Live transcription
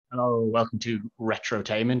Hello, welcome to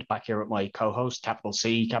Retrotainment. Back here with my co-host, capital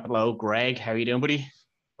C, capital O, Greg. How are you doing, buddy?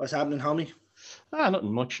 What's happening, homie?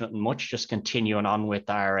 Nothing much, nothing much. Just continuing on with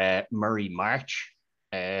our Murray March.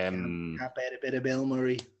 Can't bet a bit of Bill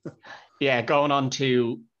Murray. Yeah, going on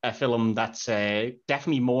to a film that's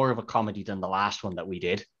definitely more of a comedy than the last one that we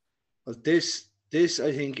did. Well, this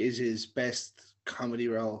I think is his best comedy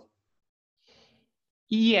role.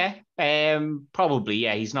 Yeah, probably.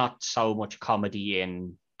 Yeah, he's not so much comedy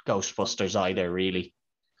in Ghostbusters either, really.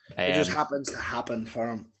 It just happens to happen for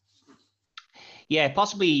him. Yeah,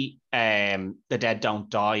 possibly The Dead Don't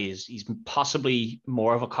Die is he's possibly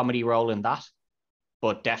more of a comedy role in that,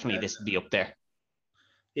 but definitely this would be up there.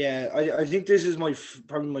 Yeah, I think this is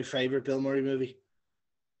probably my favorite Bill Murray movie.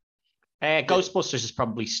 Ghostbusters is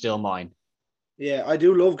probably still mine. Yeah, I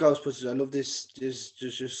do love Ghostbusters. I love this. There's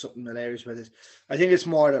just something hilarious about this. I think it's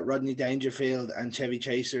more that Rodney Dangerfield and Chevy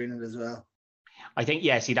Chase are in it as well. I think,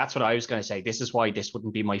 yeah, see, that's what I was going to say. This is why this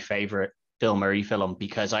wouldn't be my favorite Bill Murray film,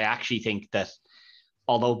 because I actually think that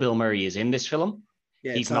although Bill Murray is in this film,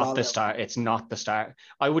 he's not the star. It's not the star.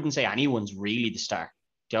 I wouldn't say anyone's really the star.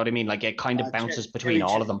 Do you know what I mean? Like it kind of bounces between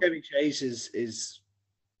all of them. Chevy Chase is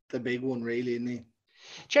the big one, really, isn't he?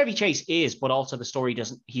 Chevy Chase is, but also the story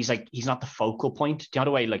doesn't. He's not the focal point. The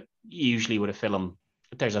other way, like usually with a film,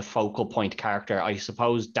 there's a focal point character. I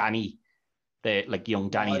suppose Danny, young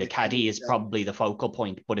Danny, the caddy, is probably the focal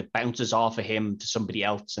point, but it bounces off of him to somebody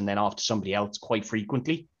else and then off to somebody else quite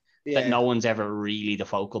frequently. Yeah. That no one's ever really the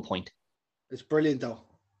focal point. It's brilliant though.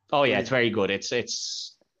 Oh yeah, it's very good.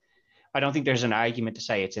 It's. I don't think there's an argument to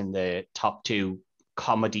say it's in the top two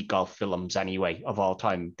comedy golf films anyway of all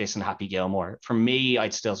time. This and Happy Gilmore. For me,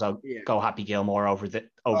 I'd still go Happy Gilmore over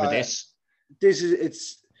this.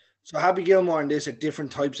 So Happy Gilmore and this are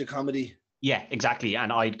different types of comedy. Yeah, exactly.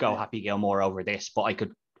 And I'd go Happy Gilmore over this, but I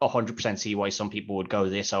could 100% see why some people would go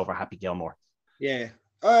this over Happy Gilmore. Yeah.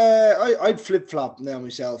 I'd flip flop now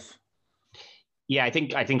myself. Yeah, I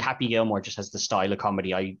think Happy Gilmore just has the style of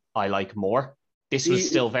comedy I like more. This was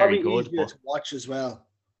still very good, but to watch as well.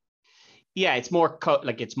 Yeah, it's more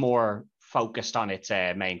it's more focused on its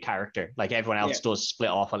main character. Like everyone else does split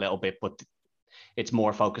off a little bit, but it's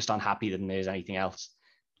more focused on Happy than there's anything else.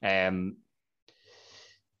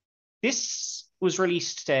 This was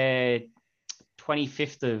released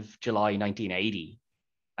 25th of July 1980.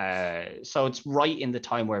 So it's right in the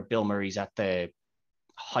time where Bill Murray's at the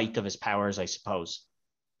height of his powers, I suppose.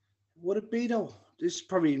 Would it be though? This is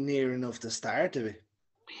probably near enough to start of it.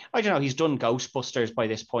 I don't know. He's done Ghostbusters by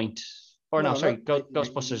this point. Or no, sorry,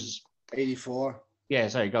 Ghostbusters 84. Yeah,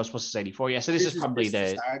 sorry, Ghostbusters 84. Yeah, so this is probably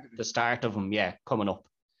the start of him, coming up.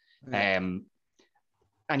 Yeah.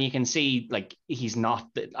 And you can see, like, he's not,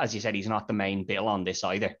 as you said, he's not the main Bill on this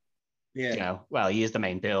either. Yeah. You know, well, he is the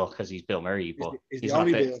main Bill because he's Bill Murray, but he's not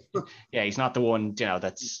the Bill. Yeah, he's not the one,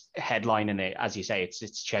 that's headlining it. As you say,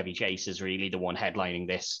 it's Chevy Chase is really the one headlining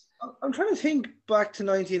this. I'm trying to think back to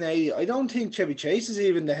 1980. I don't think Chevy Chase is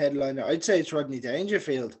even the headliner. I'd say it's Rodney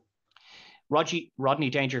Dangerfield. Rodney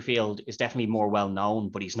Dangerfield is definitely more well known,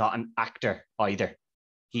 but he's not an actor either.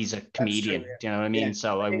 He's a comedian. True, yeah. Do you know what I mean? Yeah.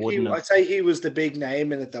 So I'd say he was the big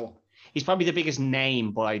name in it, though. He's probably the biggest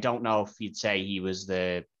name, but I don't know if you'd say he was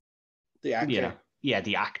the actor.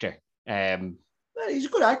 The actor. He's a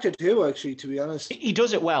good actor too, actually, to be honest. He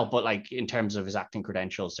does it well, but like in terms of his acting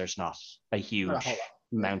credentials, there's not a huge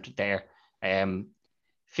amount there.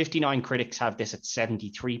 59 critics have this at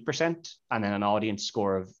 73%, and then an audience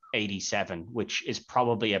score of 87, which is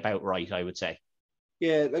probably about right, I would say.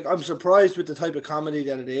 Yeah, like I'm surprised with the type of comedy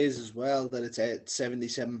that it is as well, that it's at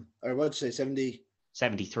 77, or what'd you say, 70?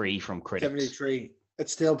 73 from critics. 73.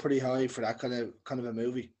 It's still pretty high for that kind of a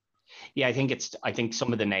movie. Yeah, I think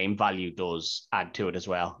some of the name value does add to it as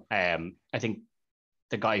well. I think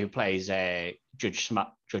the guy who plays Judge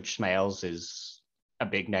Smales is a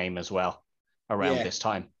big name as well around this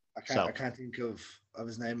time. I can't think of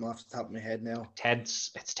his name off the top of my head now.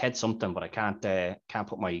 It's Ted something, but I can't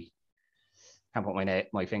put my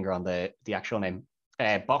finger on the actual name.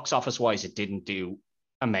 Box office wise, it didn't do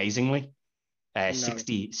amazingly.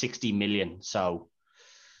 60 million. So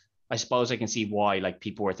I suppose I can see why like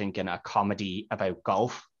people were thinking a comedy about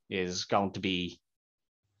golf is going to be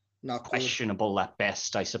not questionable at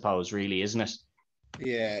best, I suppose, really, isn't it?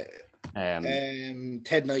 Yeah.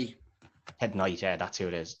 Ted Knight. Yeah, that's who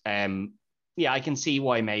it is. Yeah, I can see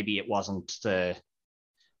why maybe it wasn't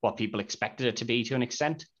what people expected it to be to an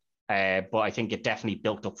extent. But I think it definitely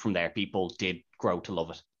built up from there. People did grow to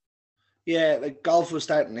love it. Yeah, like golf was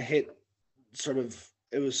starting to hit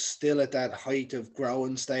it was still at that height of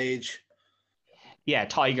growing stage. Yeah,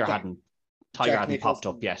 Tiger hadn't popped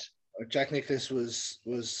up yet. Jack Nicklaus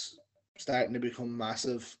was starting to become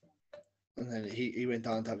massive, and then he went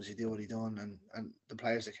on to obviously do what he done, and the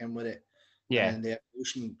players that came with it, and Yeah. then the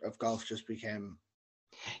evolution of golf just became.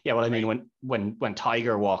 Yeah, well, I great. mean, when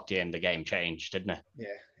Tiger walked in, the game changed, didn't it? Yeah,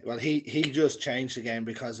 well, he just changed the game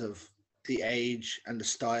because of the age and the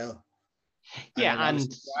style, and Yeah, then and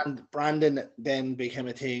obviously branding then became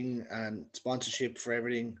a thing, and sponsorship for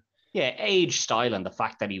everything. yeah, age, style, and the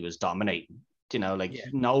fact that he was dominating. You know, like Yeah,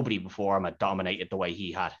 nobody before him had dominated the way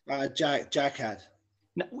he had. Jack had.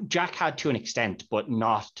 No, Jack had to an extent, but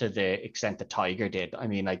not to the extent that Tiger did. I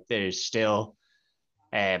mean, like there's still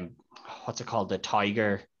um what's it called? The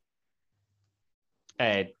Tiger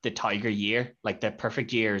year. Like the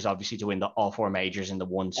perfect year is obviously to win all four majors in the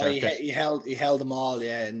one Oh, circuit. he held them all,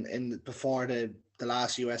 yeah. And before the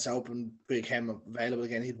last US Open became available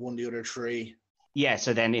again, he'd won the other three. Yeah,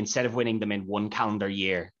 so then instead of winning them in one calendar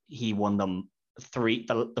year, he won them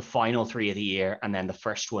the final three of the year and then the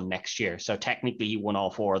first one next year. So technically he won all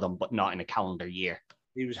four of them, but not in a calendar year.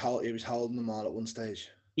 He was holding them all at one stage.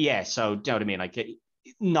 Yeah, so do you know what I mean? Like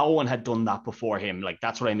no one had done that before him. Like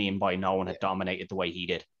that's what I mean by no one had dominated the way he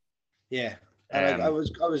did. Yeah. And I was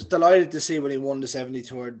delighted to see when he won the 70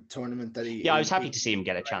 tournament that he. Yeah, I was happy to see him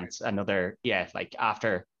get a chance. Another, yeah, like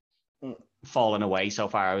after falling away so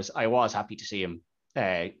far, I was happy to see him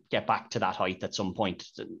get back to that height at some point.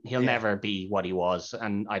 He'll never be what he was,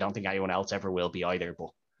 and I don't think anyone else ever will be either.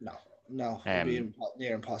 But no, it'd be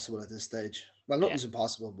near impossible at this stage. Well, nothing's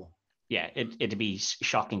impossible, but yeah, it'd be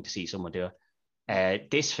shocking to see someone do it.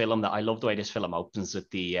 This film, that I love the way this film opens with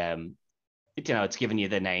the it's giving you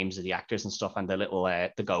the names of the actors and stuff, and the little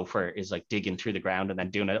the gopher is like digging through the ground and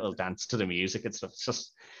then doing a little dance to the music and stuff. It's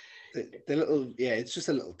just the little it's just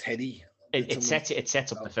a little teddy. It sets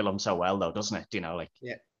up the film so well though, doesn't it? You know, like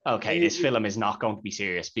okay, this film is not going to be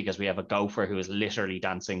serious because we have a gopher who is literally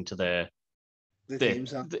dancing to the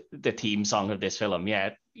theme song of this film.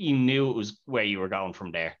 Yeah, you knew it was where you were going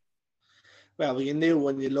from there. Well, you knew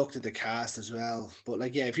when you looked at the cast as well. But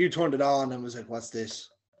like, yeah, if you turned it on and was like, "What's this?"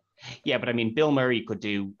 Yeah, but I mean, Bill Murray could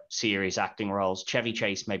do serious acting roles. Chevy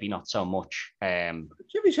Chase maybe not so much.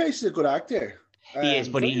 Chevy Chase is a good actor. He is,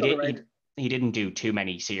 but he didn't do too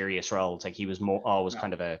many serious roles. Like he was always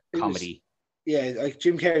kind of a comedy. Like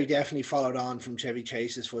Jim Carrey definitely followed on from Chevy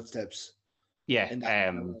Chase's footsteps. Yeah.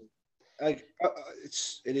 It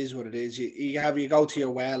is what it is. You go to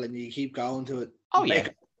your well and you keep going to it. Oh yeah,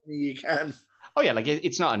 you can. Oh yeah, like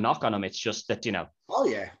it's not a knock on him. It's just that Oh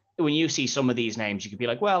yeah. When you see some of these names, you could be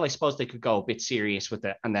like, well, I suppose they could go a bit serious with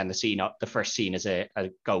it. And then the first scene is a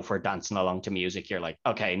gopher dancing along to music. You're like,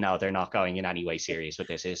 okay, no, they're not going in any way serious with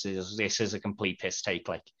this. This is a complete piss take.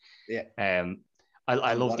 Like,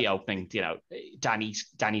 I love the opening.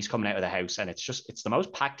 Danny's coming out of the house, and it's the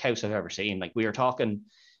most packed house I've ever seen. Like we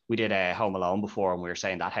did a Home Alone before, and we were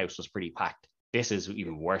saying that house was pretty packed. This is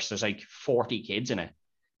even worse. There's like 40 kids in it.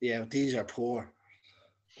 Yeah, these are poor.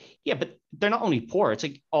 Yeah, but they're not only poor. It's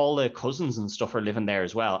like all the cousins and stuff are living there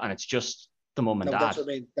as well, and it's just the mum and dad.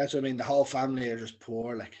 That's what I mean. The whole family are just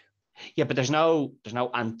poor, like. Yeah, but there's no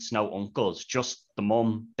aunts, no uncles, just the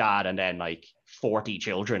mum, dad, and then like 40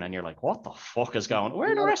 children, and you're like, what the fuck is going on?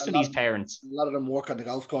 Where are the rest of these parents? A lot of them work on the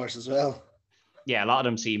golf course as well. Yeah, a lot of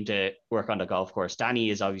them seem to work on the golf course. Danny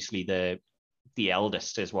is obviously the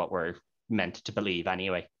eldest, is what we're meant to believe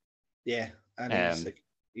anyway. Yeah, and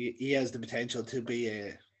he has the potential to be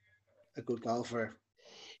a good golfer.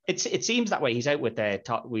 It seems that way. He's out with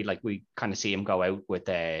we kind of see him go out with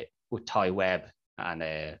Ty Webb,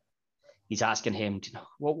 and he's asking him,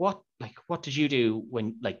 what did you do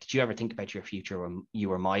when, like, did you ever think about your future when you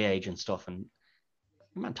were my age and stuff? And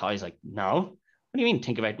man, Ty's like, no. What do you mean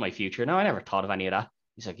think about my future? No, I never thought of any of that.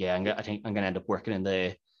 He's like, yeah, I think I'm gonna end up working in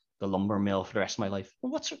the lumber mill for the rest of my life.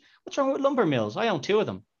 Well, what's wrong with lumber mills? I own 2 of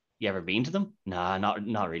them. You ever been to them? Nah,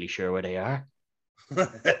 not really sure where they are.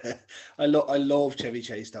 I love Chevy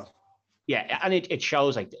Chase though. Yeah, and it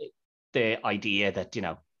shows like the idea that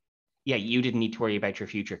you didn't need to worry about your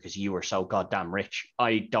future because you were so goddamn rich.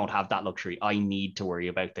 I don't have that luxury. I need to worry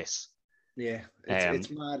about this. Yeah, it's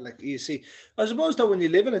mad. Like you see, I suppose though when you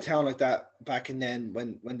live in a town like that back in then,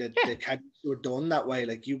 when the caddies were done that way,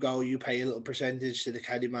 like you pay a little percentage to the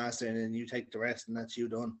caddy master and then you take the rest and that's you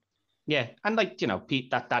done. Yeah, and like Pete,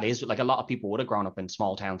 that is like a lot of people would have grown up in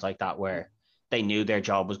small towns like that where they knew their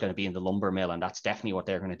job was going to be in the lumber mill, and that's definitely what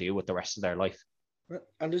they're going to do with the rest of their life.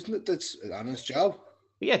 And that's an honest job.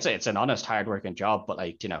 Yeah, it's an honest, hardworking job, but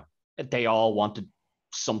like they all wanted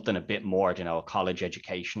something a bit more, a college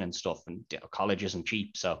education and stuff, and college isn't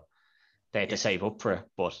cheap, so they had to save up for it.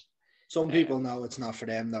 But Some people know it's not for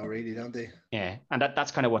them though, really, don't they? Yeah, and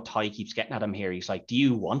that's kind of what Ty keeps getting at him here. He's like, do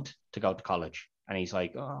you want to go to college? And he's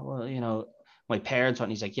like, oh, well, my parents want.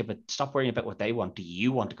 And he's like, yeah, but stop worrying about what they want. Do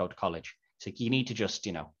you want to go to college? It's like, you need to just,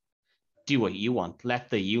 do what you want. Let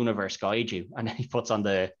the universe guide you. And then he puts on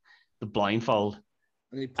the blindfold.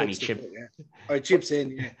 And he chips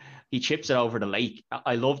in. Yeah. He chips it over the lake.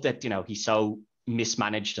 I love that, he's so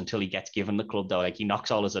mismanaged until he gets given the club though. Like he knocks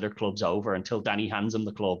all his other clubs over until Danny hands him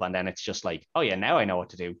the club, and then it's just like, oh yeah, now I know what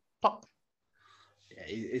to do. Pop. Yeah,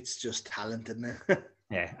 it's just talent, isn't it?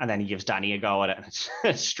 Yeah, and then he gives Danny a go at it, and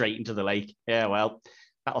it's straight into the lake. Yeah, well,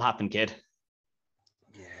 that'll happen, kid.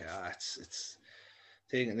 Yeah, it's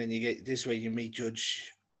thing, and then you get this way. You meet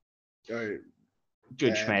Judge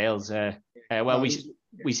Schmales.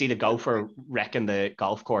 We see the gopher wrecking the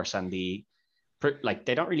golf course, and they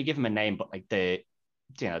don't really give him a name, but like the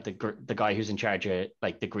guy who's in charge of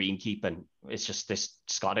like the greenkeeping, it's just this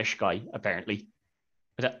Scottish guy apparently.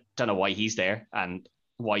 I don't know why he's there and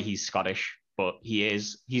why he's Scottish, but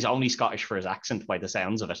he's only Scottish for his accent by the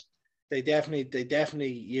sounds of it. They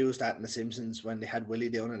definitely used that in The Simpsons when they had Willie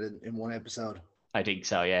doing it in one episode. I think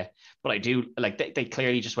so, yeah. But I do like they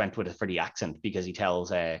clearly just went with it for the accent, because he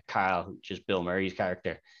tells Carl, which is Bill Murray's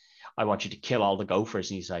character, I want you to kill all the gophers.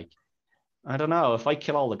 And he's like, I don't know, if I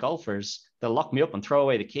kill all the golfers, they'll lock me up and throw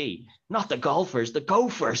away the key. Not the golfers, the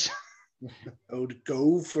gophers. Oh, the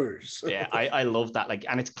gophers. Yeah, I love that. Like,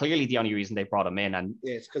 and it's clearly the only reason they brought him in. And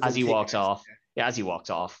as he walks off,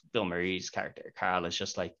 Bill Murray's character, Carl, is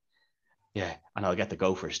just like, yeah, and I'll get the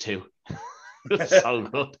gophers too. It's so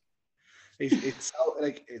good. It's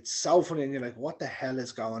so funny, and you're like, what the hell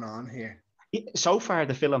is going on here? So far,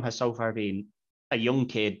 the film has been a young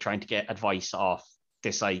kid trying to get advice off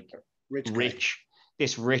this like rich,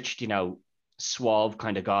 suave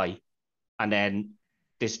kind of guy, and then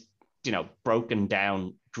this broken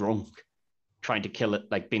down drunk trying to kill it,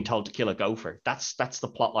 like being told to kill a gopher. That's the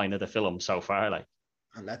plot line of the film so far, like,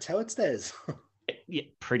 and that's how it stays.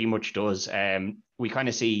 It pretty much does. We kind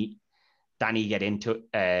of see Danny get into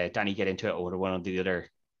it with one of the other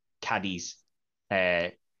caddies,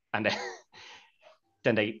 and then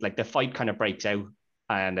they like the fight kind of breaks out,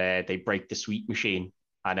 and they break the sweet machine,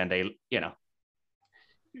 and then they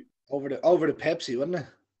over the Pepsi, wasn't it?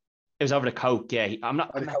 It was over the Coke. Yeah,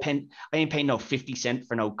 I ain't paying no 50 cent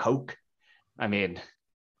for no Coke. I mean,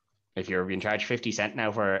 if you're being charged 50 cent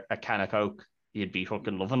now for a can of Coke, you'd be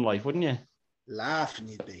fucking loving life, wouldn't you? Laughing,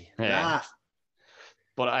 you'd be. Yeah. Laugh.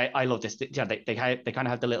 But I love this. Yeah, they kind of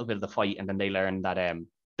have the little bit of the fight, and then they learn that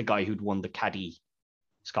the guy who'd won the caddy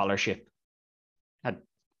scholarship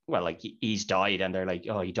he's died, and they're like,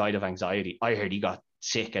 oh, he died of anxiety. I heard he got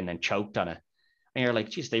sick and then choked on it. And you're like,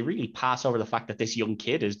 geez, they really pass over the fact that this young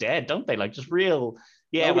kid is dead, don't they? Like, just real,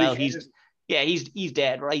 yeah, well, he's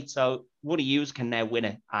dead, right? So one of yous can now win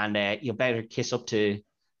it, and you better kiss up to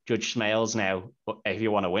Judge Smales now if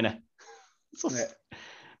you want to win it.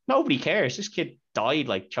 Nobody cares. This kid died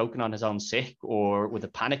like choking on his own sick or with a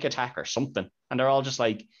panic attack or something, and they're all just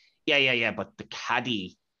like, yeah, but the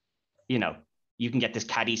caddy, you can get this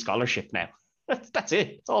caddy scholarship now. That's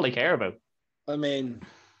it. That's all they care about. I mean,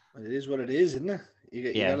 it is what it is, isn't it?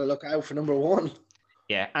 You got to look out for number one.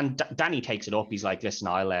 Yeah, and Danny takes it up. He's like, listen,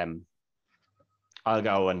 I'll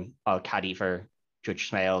go and I'll caddy for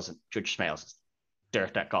Judge Smales, and Judge Smales is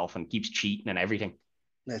dirt at golf and keeps cheating and everything.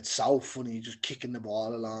 It's so funny, just kicking the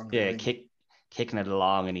ball along. Yeah, kicking it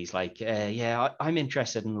along, and he's like, I'm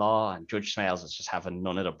interested in law, and Judge Smales is just having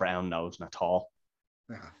none of the brown nosing at all.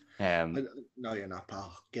 No, you're not,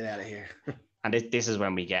 pal. Get out of here. And this is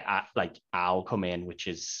when we get Al come in, which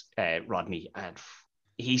is Rodney, and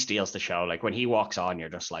he steals the show. Like when he walks on, you're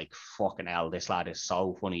just like, fucking hell, this lad is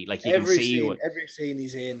so funny. Like you every scene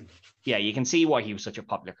he's in. Yeah, you can see why he was such a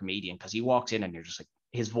popular comedian, because he walks in and you're just like,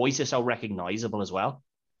 his voice is so recognizable as well.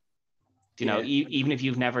 Even if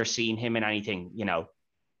you've never seen him in anything,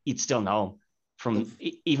 you'd still know him from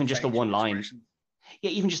even just the one line.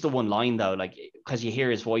 Yeah, even just the one line though, like, because you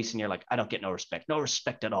hear his voice and you're like, I don't get no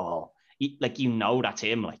respect at all. That's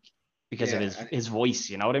him, like, because of his voice.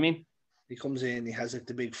 You know what I mean? He comes in, he has like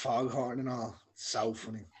the big foghorn and all. It's so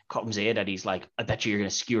funny. Comes in and he's like, I bet you're going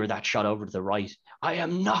to skewer that shot over to the right. I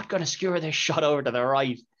am not going to skewer this shot over to the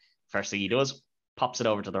right. First thing he does, pops it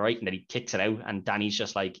over to the right, and then he kicks it out, and Danny's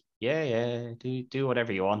just like, yeah, do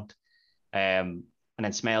whatever you want. And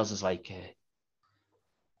then Smales is like,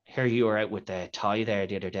 here you were out with the Ty there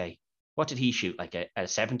the other day. What did he shoot? Like a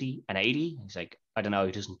 70, an 80? He's like, I don't know.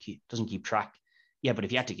 He doesn't keep track. Yeah, but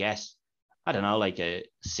if you had to guess, I don't know, like a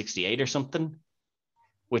 68 or something,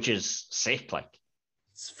 which is sick. Like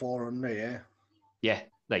it's 400, yeah. Yeah,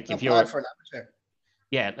 like not if you're for an amateur.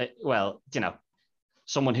 Yeah, well,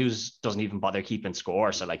 someone who's doesn't even bother keeping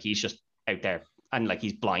score. So like he's just out there and like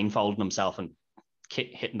he's blindfolding himself and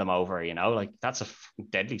hitting them over, like that's a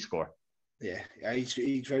deadly score. Yeah, he's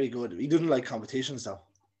very good. He doesn't like competitions though.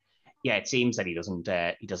 Yeah, it seems that he doesn't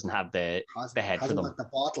have the head for them. Got the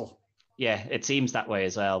bottle. Yeah, it seems that way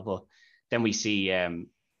as well. But then we see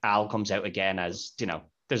Al comes out again as,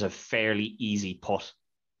 there's a fairly easy putt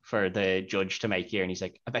for the judge to make here. And he's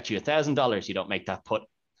like, I bet you $1,000 you don't make that putt.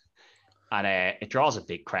 And it draws a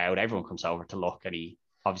big crowd. Everyone comes over to look, and he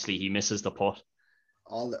misses the putt.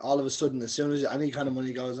 All of a sudden, as soon as any kind of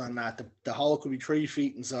money goes on that, the hole could be 3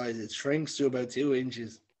 feet in size. It shrinks to about 2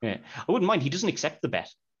 inches. Yeah, I wouldn't mind. He doesn't accept the bet.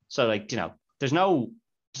 So like, there's no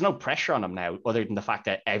pressure on him now, other than the fact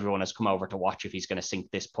that everyone has come over to watch if he's going to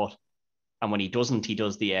sink this putt. And when he doesn't, he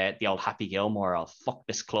does the old Happy Gilmore. I'll fuck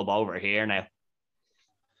this club over here now.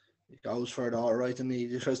 He goes for it all right, and he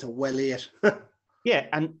just tries to welly it. Yeah,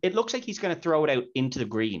 and it looks like he's going to throw it out into the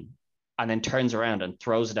green, and then turns around and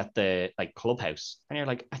throws it at the clubhouse. And you're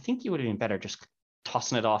like, I think you would have been better just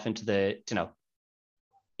tossing it off into the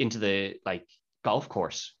golf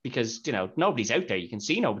course, because nobody's out there. You can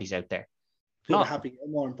see nobody's out there. Not Happy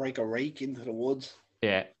Gilmore and break a rake into the woods.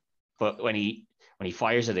 Yeah, but when he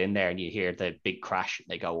fires it in there and you hear the big crash,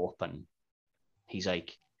 they go up, and he's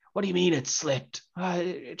like, "What do you mean it slipped?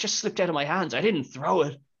 It just slipped out of my hands. I didn't throw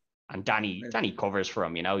it." And Danny covers for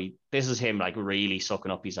him. This is him like really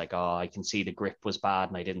sucking up. He's like, "Oh, I can see the grip was bad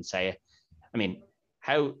and I didn't say it." I mean,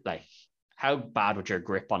 how bad would your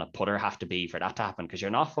grip on a putter have to be for that to happen? Because you're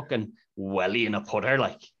not fucking wellying a putter.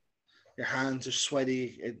 Like, your hands are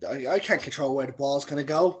sweaty. I can't control where the ball's gonna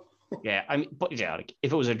go. Yeah, I mean, but yeah, like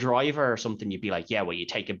if it was a driver or something, you'd be like, yeah, well, you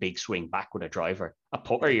take a big swing back with a driver. A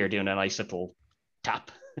putter, you're doing a nice little tap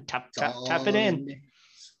it in.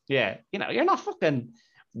 Yeah, you're not fucking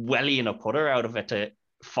wellying a putter out of it to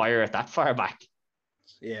fire it that far back.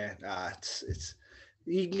 Yeah, it's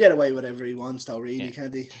he can get away with whatever he wants, though, really,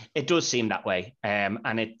 can't he? It does seem that way. And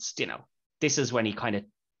it's this is when he kind of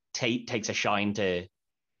takes a shine to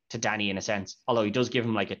Danny in a sense, although he does give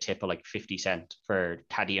him like a tip of like 50 cents for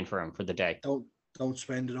caddying for him for the day. Don't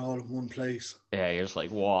spend it all in one place. Yeah, you're just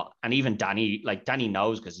like, what? And even Danny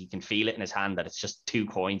knows, because he can feel it in his hand, that it's just 2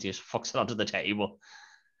 coins. He just fucks it onto the table.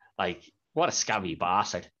 Like, what a scabby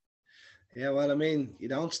bastard. Yeah, well, I mean, you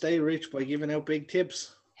don't stay rich by giving out big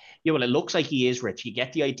tips. Yeah, well, it looks like he is rich. You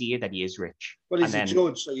get the idea that he is rich. Well, he's a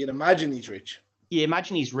judge, so you'd imagine he's rich. You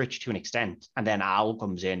imagine he's rich to an extent. And then Al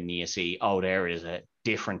comes in and you see, oh, there is a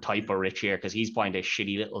different type of rich here, because he's buying this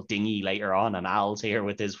shitty little dinghy later on, and Al's here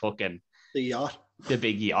with his fucking... The yacht. The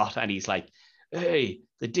big yacht. And he's like, hey,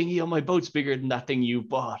 the dinghy on my boat's bigger than that thing you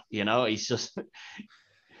bought. He's just...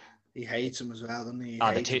 He hates him as well, doesn't he?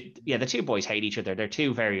 The two boys hate each other. They're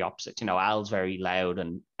two very opposite. Al's very loud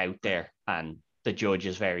and out there, and the judge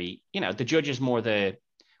is very, the judge is more the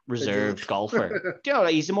reserved golfer.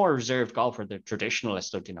 He's a more reserved golfer, the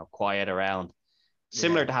traditionalist of, quiet around.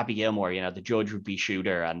 Similar to Happy Gilmore, the judge would be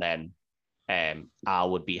shooter, and then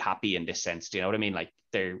Al would be happy in this sense. Do you know what I mean? Like,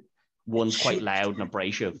 they're one's quite loud and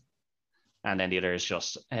abrasive, and then the other is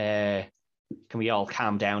just, can we all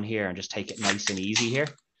calm down here and just take it nice and easy here?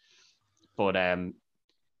 But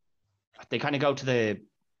they kind of go to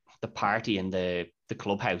the party in the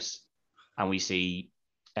clubhouse, and we see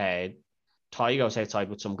Ty goes outside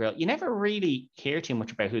with some girl. You never really hear too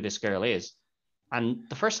much about who this girl is. And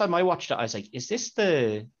the first time I watched it, I was like, is this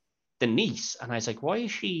the niece? And I was like, why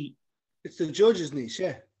is she... It's the judge's niece,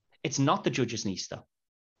 yeah. It's not the judge's niece, though.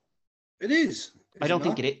 It is. I don't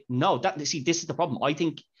think it is. No, this is the problem. I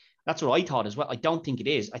think that's what I thought as well. I don't think it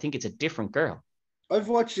is. I think it's a different girl. I've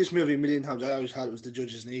watched this movie a million times. I always thought it was the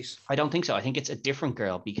judge's niece. I don't think so. I think it's a different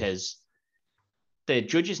girl, because the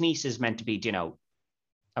judge's niece is meant to be,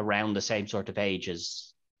 around the same sort of age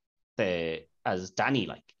as Danny,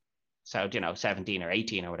 like. So, 17 or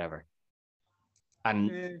 18 or whatever.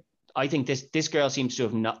 And I think this girl seems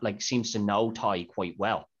to know Ty quite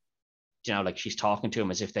well. Like she's talking to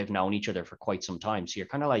him as if they've known each other for quite some time. So you're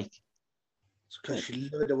kind of like... It's because she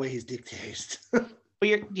loved the way his dick tastes. But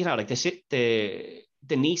you're, like the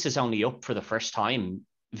niece is only up for the first time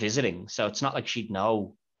visiting. So it's not like she'd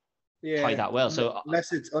know Ty that well. So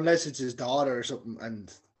unless it's his daughter or something,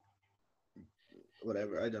 and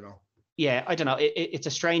whatever, I don't know. Yeah, I don't know. It's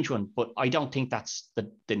a strange one, but I don't think that's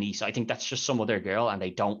the niece. I think that's just some other girl, and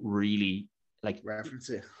they don't really reference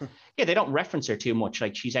it. Yeah, they don't reference her too much.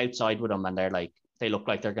 Like, she's outside with them, and they look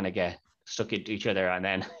like they're gonna get stuck into each other. And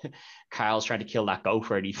then Carl's trying to kill that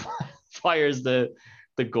gopher, and he fires the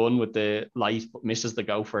gun with the light, but misses the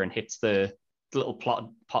gopher and hits the little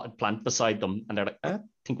potted plant beside them, and they're like, I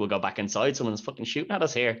think we'll go back inside. Someone's fucking shooting at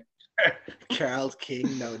us here. Charles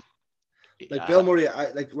King, no. Like Bill Murray,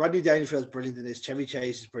 like Rodney Dangerfield's brilliant in this. Chevy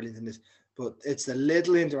Chase is brilliant in this. But it's the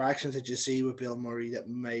little interactions that you see with Bill Murray that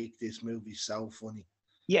make this movie so funny.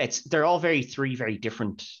 Yeah, they're all three very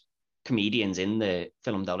different comedians in the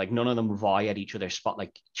film, though. Like none of them vie at each other's spot.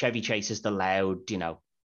 Like Chevy Chase is the loud,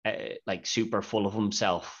 like super full of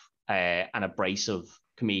himself and abrasive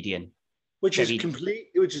comedian. Which is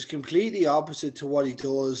completely opposite to what he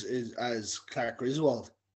does as Clark Griswold.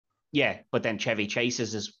 Yeah, but then Chevy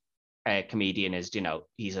Chase's comedian is,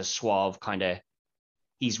 he's a suave kind of,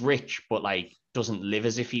 he's rich, but like doesn't live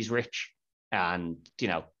as if he's rich. And,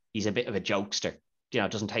 he's a bit of a jokester,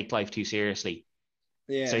 doesn't take life too seriously.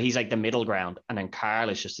 Yeah. So he's like the middle ground. And then Carl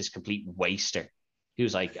is just this complete waster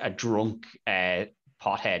who's like a drunk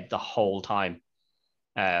pothead the whole time.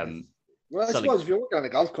 Well, I suppose if you're working on a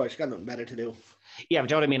golf course, you got nothing better to do. Yeah, but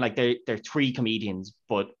you know what I mean? Like they're three comedians,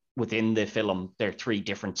 but within the film, they're three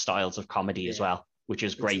different styles of comedy as well, which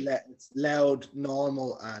is great. It's loud,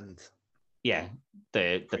 normal, and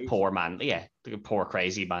the poor man, the poor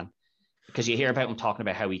crazy man. Because you hear about him talking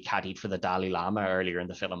about how he caddied for the Dalai Lama earlier in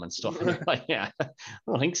the film and stuff. And you're like, I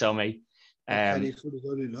don't think so, mate. Caddied for the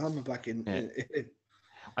Dalai Lama back in.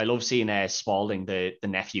 I love seeing Spalding, the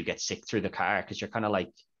nephew, get sick through the car, because you're kind of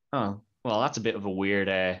like, oh, well, that's a bit of a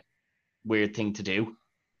weird thing to do.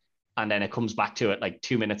 And then it comes back to it like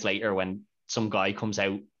 2 minutes later when some guy comes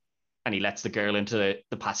out and he lets the girl into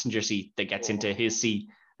the passenger seat that gets into his seat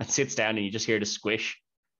and sits down, and you just hear the squish.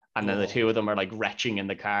 And then the two of them are like retching in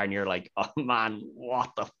the car, and you're like, oh man,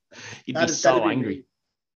 what the? You'd be so angry.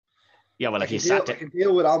 Yeah, well, if you sat down, I can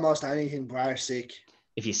deal with almost anything bar sick.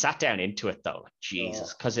 If you sat down into it though, like,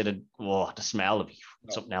 Jesus, because the smell would be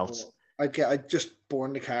something else. I just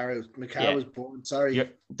burned the car out. My car was burned.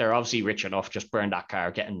 Sorry. They're obviously rich enough. Just burn that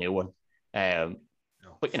car, get a new one.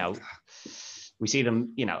 But we see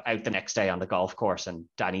them, out the next day on the golf course, and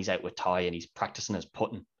Danny's out with Ty, and he's practicing his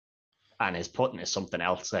putting, and his putting is something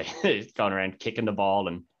else. Like he's going around kicking the ball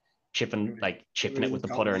and chipping it with the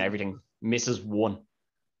putter and everything. Misses one.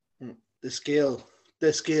 The skill.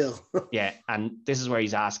 Yeah, and this is where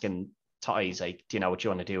he's asking Ty, he's like, do you know what you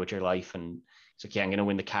want to do with your life? And he's like, yeah, I'm going to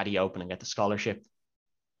win the Caddy Open and get the scholarship.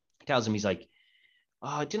 He tells him, he's like,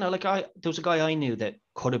 oh, there was a guy I knew that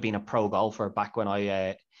could have been a pro golfer back when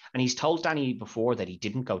and he's told Danny before that he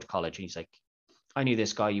didn't go to college. And he's like, I knew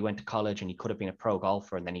this guy, he went to college and he could have been a pro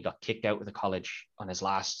golfer. And then he got kicked out of the college on his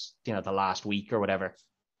last, the last week or whatever,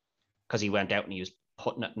 because he went out and he was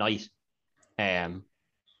putting at night. And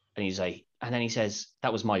he's like, and then he says,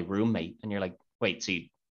 that was my roommate. And you're like, wait, so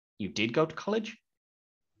you did go to college?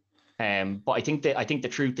 But I think the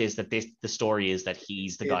truth is that the story is that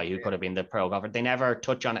he's the guy who could have been the pro golfer. They never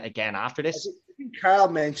touch on it again after this. I think Carl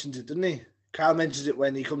mentioned it, didn't he? Carl mentions it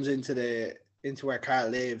when he comes into where Carl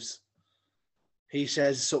lives. He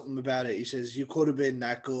says something about it. He says, you could have been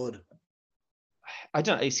that good. I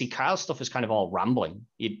don't know. You see, Carl's stuff is kind of all rambling.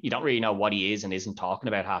 You don't really know what he is and isn't talking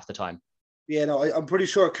about half the time. Yeah, no, I'm pretty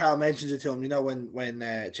sure Carl mentions it to him,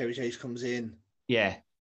 when Chevy Chase comes in. Yeah.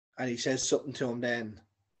 And he says something to him then.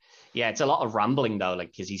 Yeah, it's a lot of rambling though,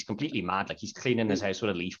 like, because he's completely mad. Like, he's cleaning his house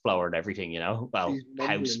with a leaf blower and everything, well,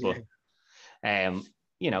 house, but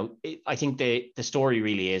I think the story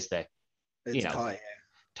really is that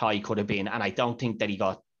Ty could have been, and I don't think that he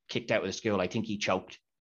got kicked out of the school. I think he choked,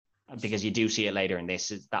 because you do see it later in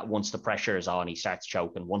this, is that once the pressure is on, he starts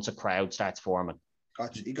choking. Once a crowd starts forming,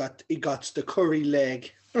 he got the curry leg.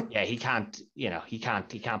 Yeah, he can't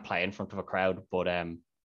play in front of a crowd, but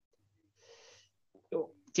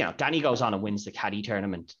Danny goes on and wins the caddy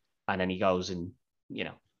tournament, and then he goes and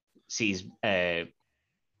sees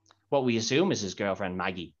what we assume is his girlfriend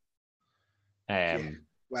Maggie.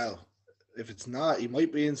 Well, if it's not, he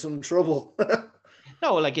might be in some trouble.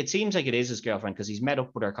 No, like, it seems like it is his girlfriend, because he's met up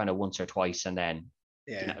with her kind of once or twice, and then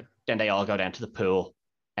then they all go down to the pool.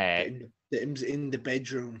 In the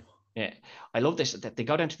bedroom. Yeah, I love this, that they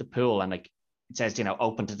go down to the pool, and like it says,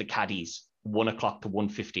 open to the caddies 1 o'clock to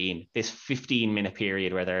 1:15. This 15-minute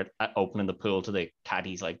period where they're opening the pool to the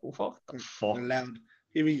caddies, like, what the fuck? Loud.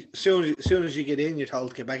 As soon as you get in, you're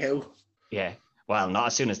told to get back out. Yeah. Well, not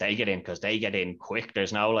as soon as they get in, because they get in quick.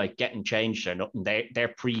 There's no like getting changed or nothing.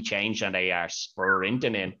 They're pre-changed and they are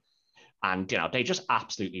sprinting in, and they just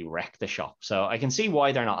absolutely wreck the shop. So I can see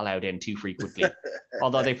why they're not allowed in too frequently.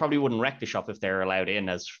 Although they probably wouldn't wreck the shop if they're allowed in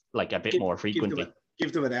as like a bit more frequently.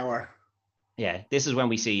 Give them an hour. Yeah, this is when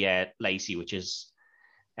we see Lacey, which is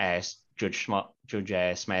Judge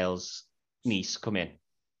Smale's niece, come in,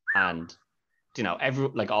 and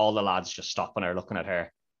all the lads just stop and are looking at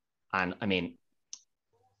her. And I mean,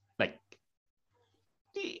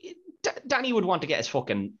 Danny would want to get his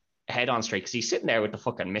fucking head on straight because he's sitting there with the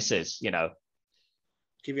fucking missus, you know.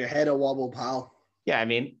 Give your head a wobble, pal. Yeah, I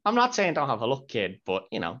mean, I'm not saying don't have a look, kid, but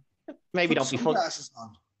you know, maybe Put don't be fucking.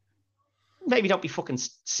 on. Maybe don't be fucking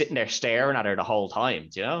sitting there staring at her the whole time.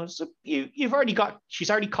 You know, so you've already got. She's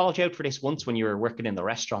already called you out for this once when you were working in the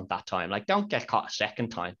restaurant that time. Like, don't get caught a second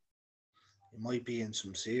time. You might be in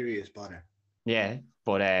some serious bother. Yeah,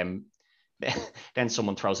 but then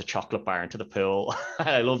someone throws a chocolate bar into the pool.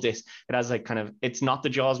 I love this. It has like kind of. It's not the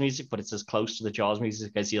Jaws music, but it's as close to the Jaws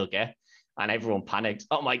music as you'll get. And everyone panics.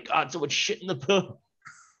 Oh my god! Someone shit in the pool.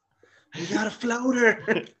 We got a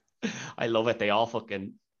floater. I love it. They all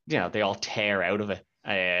fucking, you know, they all tear out of it.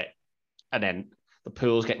 And then the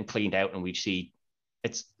pool's getting cleaned out, and we see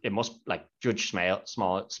it must like Judge Smales,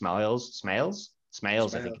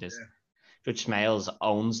 I think it is. Yeah. Judge Smales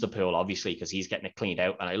owns the pool, obviously, because he's getting it cleaned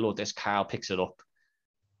out. And I love this. Carl picks it up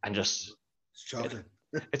and just it's chocolate.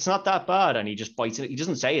 It's not that bad. And he just bites it. He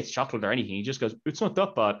doesn't say it's chocolate or anything. He just goes, it's not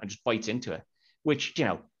that bad, and just bites into it. Which, you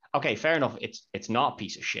know, okay, fair enough. It's not a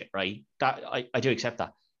piece of shit, right? That I do accept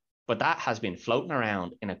that. But that has been floating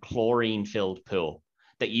around in a chlorine-filled pool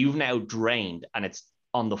that you've now drained, and it's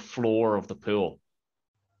on the floor of the pool.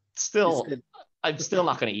 Still, I'm still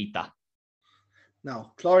not going to eat that.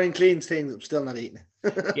 No, chlorine cleans things. I'm still not eating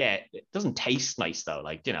it. Yeah, it doesn't taste nice though.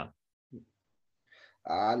 Like, you know.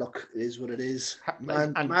 Look, it is what it is.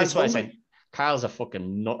 And that's why I say Carl's a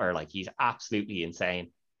fucking nutter. Like, he's absolutely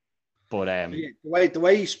insane. But yeah, the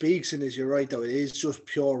way he speaks in this, you're right though. It is just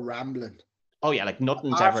pure rambling. Oh yeah, like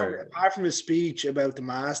nothing's apart from his speech about the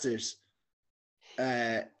Masters.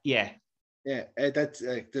 Yeah, that's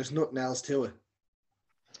there's nothing else to it.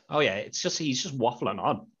 Oh yeah, it's just he's just waffling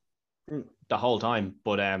on the whole time.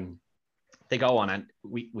 But they go on, and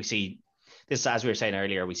we see this, as we were saying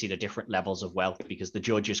earlier, we see the different levels of wealth because the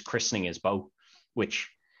judge is christening his boat,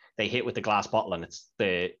 which they hit with the glass bottle, and it's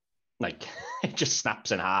it just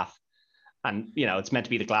snaps in half. And, you know, it's meant to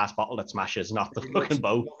be the glass bottle that smashes, not the fucking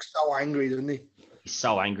boat. He looks so angry, doesn't he? He's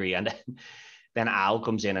so angry. And then Al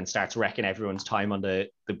comes in and starts wrecking everyone's time on the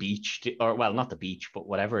beach. Or, well, not the beach, but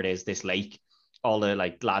whatever it is, this lake. All the,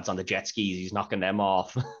 like, lads on the jet skis, he's knocking them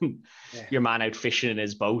off. Yeah. Your man out fishing in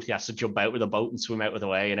his boat. He has to jump out with the boat and swim out with the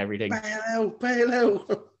way and everything. Bail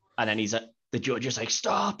out. And then the judge is like,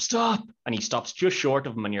 stop. And he stops just short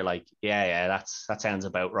of him. And you're like, yeah, that sounds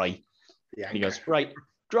about right. And he goes, right,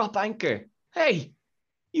 drop anchor. Hey,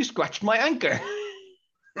 you scratched my anchor.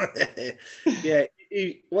 Yeah,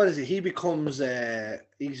 what is it? He becomes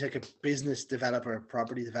he's like a business developer,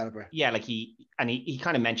 property developer. Yeah, like he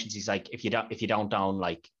kind of mentions, he's like, if you don't own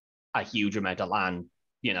like a huge amount of land,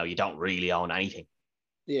 you know, you don't really own anything.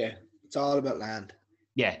 Yeah, it's all about land.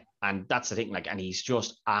 Yeah, and that's the thing. Like, and he's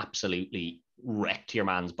just absolutely wrecked your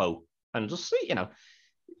man's boat, and just, you know,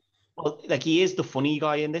 well, like, he is the funny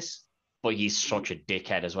guy in this. But he's such a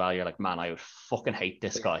dickhead as well. You're like, man, I would fucking hate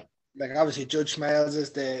this guy. Like, obviously, Judge Smales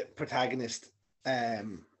is the protagonist.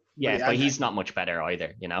 Yeah, but he's not much better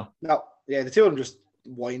either, you know? No, yeah, the two of them just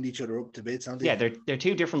wind each other up to bits, aren't they? Yeah, they're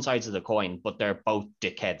two different sides of the coin, but they're both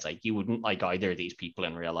dickheads. Like, you wouldn't like either of these people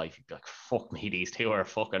in real life. You'd be like, fuck me, these two are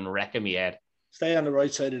fucking wrecking me head. Stay on the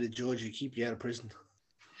right side of the judge, you keep you out of prison.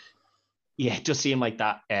 Yeah, it just seemed like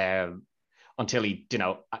that until he, you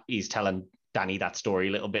know, he's telling Danny that story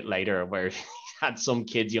a little bit later where he had some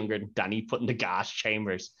kids younger than Danny put in the gas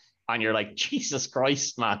chambers, and you're like, Jesus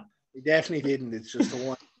Christ, man. He definitely didn't. It's just the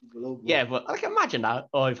one. Yeah, but like, imagine that.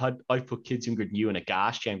 Oh, I've put kids younger than you in a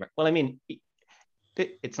gas chamber. Well, I mean,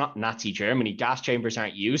 it's not Nazi Germany. Gas chambers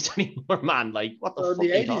aren't used anymore, man. Like, what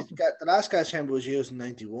the fuck? The last gas chamber was used in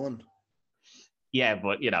 91. Yeah,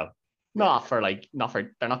 but you know,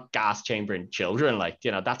 they're not gas chambering children. Like,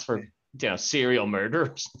 you know, that's for, you know, serial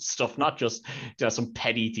murderers and stuff, not just, you know, some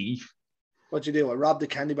petty thief. What you do? I robbed the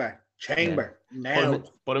candy bar chamber. Yeah.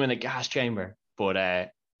 Put him in a gas chamber.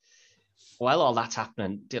 But while all that's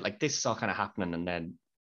happening, like, this is all kind of happening, and then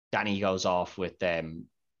Danny goes off with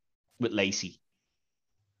Lacey,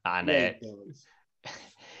 and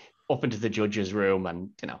up into the judge's room, and,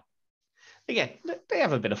 you know, again, they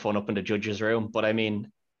have a bit of fun up in the judge's room. But I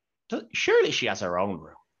mean, surely she has her own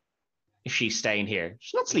room. If she's staying here,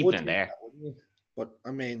 she's not sleeping in there. But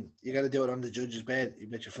I mean, you got to do it on the judge's bed. You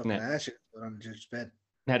bet your fucking ass you do it on the judge's bed.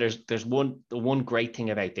 Now, the one great thing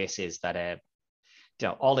about this is that you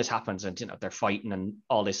know, all this happens, and, you know, they're fighting, and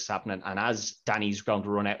all this is happening. And as Danny's going to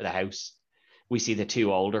run out of the house, we see the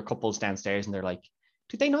two older couples downstairs, and they're like,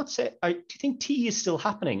 "Did they not say? Do you think tea is still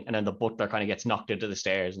happening?" And then the butler kind of gets knocked into the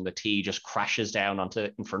stairs, and the tea just crashes down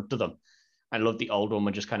in front of them. I love the old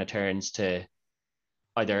woman just kind of turns to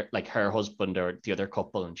either like her husband or the other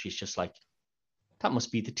couple, and she's just like, that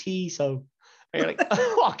must be the tea. So and you're like,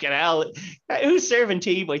 fucking hell, who's serving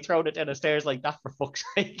tea by throwing it down the stairs like that, for fuck's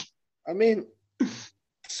sake? I mean,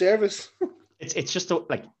 service. It's just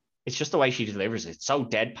the way she delivers it. It's so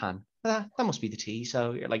deadpan. That must be the tea.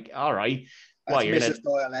 So you're like, all right. That's Mrs.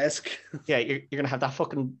 Doyle-esque. Yeah, you're gonna have that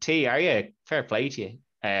fucking tea, are you? Fair play to you.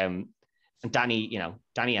 And Danny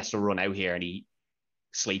has to run out here, and he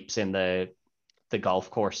sleeps in the golf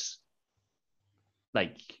course.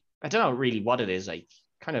 Like, I don't know really what it is, like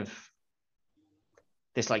kind of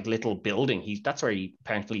this like little building. That's where he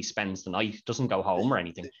apparently spends the night. Doesn't go home or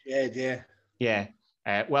anything. Yeah.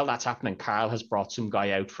 Well, that's happening. Carl has brought some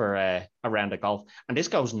guy out for a round of golf, and this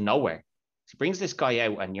goes nowhere. He brings this guy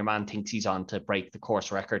out, and your man thinks he's on to break the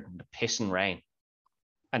course record in the piss and rain.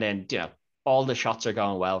 And then, all the shots are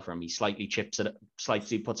going well for him. He slightly chips it,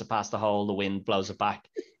 slightly puts it past the hole. The wind blows it back.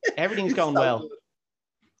 Everything's going well.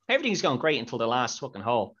 Everything's going great until the last fucking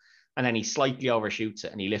hole. And then he slightly overshoots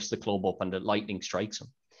it, and he lifts the club up, and the lightning strikes him.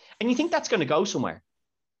 And you think that's going to go somewhere.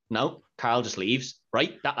 No, Carl just leaves.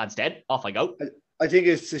 Right, that lad's dead. Off I go. I think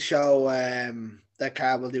it's to show that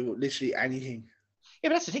Carl will do literally anything. Yeah,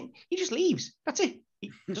 but that's the thing. He just leaves. That's it.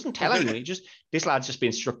 He doesn't tell anyone. This lad's just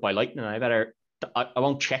being struck by lightning. I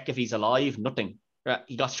won't check if he's alive. Nothing.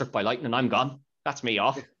 He got struck by lightning. I'm gone. That's me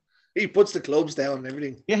off. He puts the clubs down and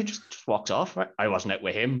everything. Yeah, he just walks off. Right? I wasn't out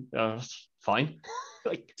with him. Fine.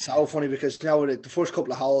 Like, so funny because now the first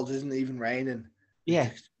couple of holes isn't even raining. Yeah.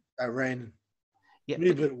 Raining. Yeah.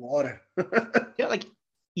 Need a bit of water. Yeah, like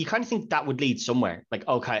you kind of think that would lead somewhere. Like,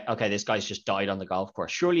 okay, this guy's just died on the golf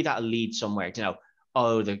course. Surely that'll lead somewhere.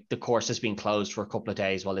 The course has been closed for a couple of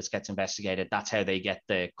days while this gets investigated. That's how they get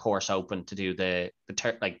the course open to do the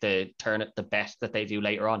bet that they do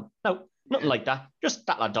later on. No, nothing like that. Just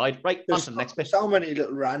that lad died. Right, on to the next bit. So many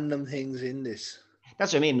little random things in this.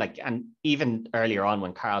 That's what I mean. Like, and even earlier on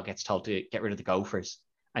when Carl gets told to get rid of the gophers,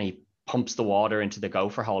 and he pumps the water into the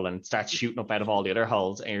gopher hole and starts shooting up out of all the other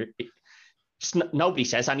holes, and nobody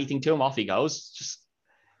says anything to him. Off he goes. Just.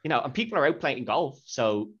 And people are out playing golf,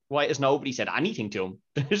 so why has nobody said anything to him?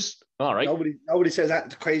 Just all right. Nobody says that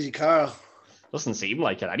to crazy Carl. Doesn't seem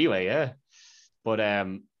like it anyway, yeah. But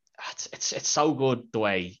it's so good the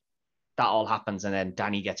way that all happens, and then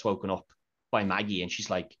Danny gets woken up by Maggie, and she's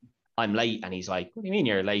like, "I'm late," and he's like, "What do you mean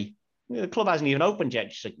you're late? The club hasn't even opened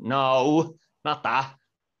yet." She's like, "No, not that.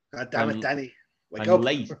 God damn it, Danny, wake I'm up."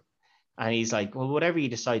 Late." And he's like, "Well, whatever you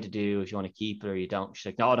decide to do, if you want to keep it or you don't." She's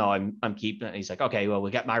like, "No, I'm keeping it." And he's like, "Okay, well,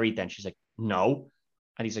 we'll get married then." She's like, "No."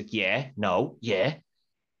 And he's like, "Yeah, no, yeah.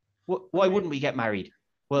 Why wouldn't we get married?"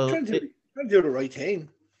 Well, trying to do the right thing.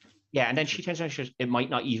 Yeah, and then she turns around and she goes, "It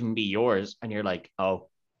might not even be yours." And you're like, "Oh."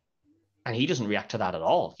 And he doesn't react to that at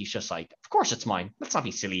all. He's just like, "Of course it's mine. Let's not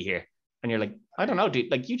be silly here." And you're like, "I don't know,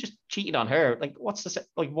 dude. Like, you just cheated on her. Like,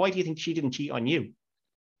 why do you think she didn't cheat on you?"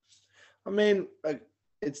 I mean, like,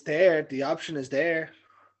 it's there. The option is there.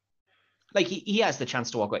 Like, he has the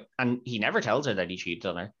chance to walk away, and he never tells her that he cheated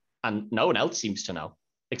on her, and no one else seems to know,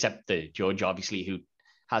 except the judge, obviously, who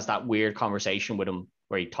has that weird conversation with him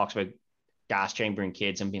where he talks about gas chamber and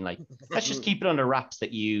kids and being like, "Let's just keep it under wraps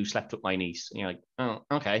that you slept with my niece." And you're like, "Oh,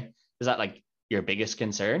 okay. Is that like your biggest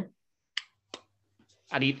concern?"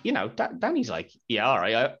 And he, Danny's like, "Yeah, all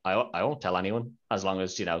right. I won't tell anyone as long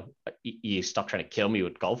as you stop trying to kill me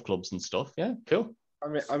with golf clubs and stuff. Yeah, cool."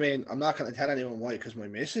 I mean, I'm not going to tell anyone why, because my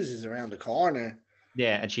missus is around the corner.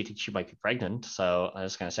 Yeah, and she thinks she might be pregnant, so I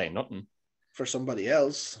was going to say nothing. For somebody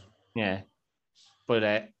else. Yeah. But,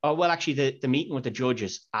 actually, the meeting with the judge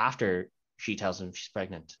is after she tells him she's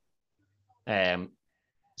pregnant.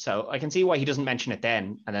 So I can see why he doesn't mention it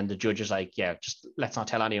then. And then the judge is like, "Yeah, just let's not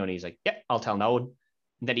tell anyone." He's like, "Yeah, I'll tell no one."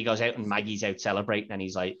 And then he goes out and Maggie's out celebrating, and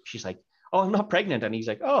she's like, "Oh, I'm not pregnant." And he's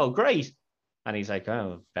like, "Oh, great." And he's like,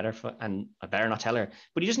 "Oh, and I better not tell her."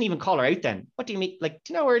 But he doesn't even call her out then. What do you mean? Like,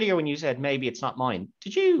 do you know earlier when you said maybe it's not mine?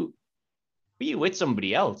 Were you with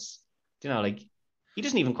somebody else? Like, he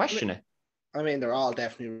doesn't even question it. I mean, they're all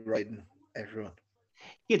definitely riding everyone.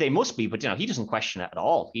 Yeah, they must be, but he doesn't question it at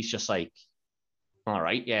all. He's just like, "All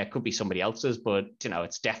right, yeah, it could be somebody else's, but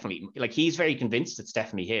it's definitely," like, he's very convinced it's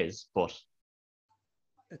definitely his, but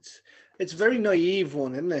it's very naive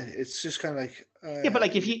one, isn't it? It's just kind of like yeah, but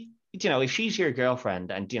like if if she's your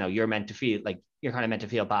girlfriend and you're meant to feel like you're kind of meant to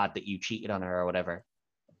feel bad that you cheated on her or whatever,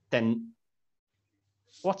 then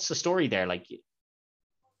what's the story there? Like,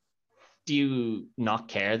 do you not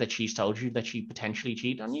care that she's told you that she potentially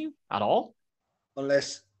cheated on you at all?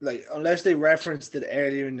 Unless they referenced it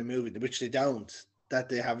earlier in the movie, which they don't, that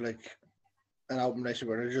they have like an open relationship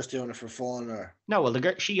where they're just doing it for fun, or no. Well, the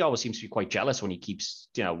girl, she always seems to be quite jealous when he keeps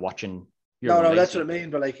watching. No, that's what I mean.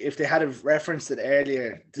 But like, if they had referenced it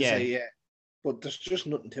earlier to say, yeah, but there's just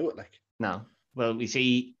nothing to it. Like, no. Well, we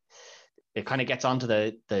see it kind of gets onto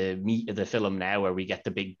the meat of the film now, where we get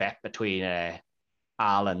the big bet between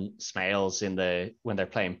Al and Smales when they're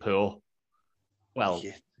playing pool. Well,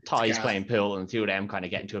 yeah, Ty's playing pool, and the two of them kind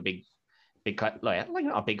of get into a big like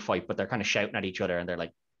not a big fight, but they're kind of shouting at each other, and they're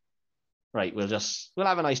like, right, we'll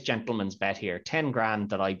have a nice gentleman's bet here. 10 grand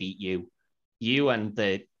that I beat you and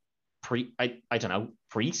the I don't know,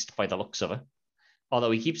 priest by the looks of it.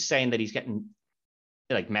 Although he keeps saying that he's getting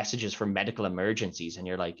like messages from medical emergencies, and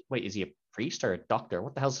you're like, wait, is he a priest or a doctor?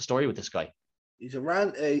 What the hell's the story with this guy? He's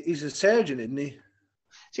a surgeon, isn't he?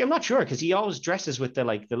 See, I'm not sure, because he always dresses with the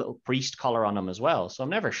little priest collar on him as well, so I'm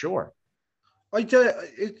never sure.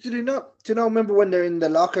 Did he not? Do you know? Remember when they're in the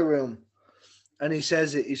locker room, and he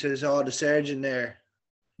says, "Oh, the surgeon there."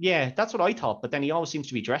 Yeah, that's what I thought. But then he always seems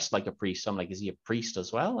to be dressed like a priest. So I'm like, is he a priest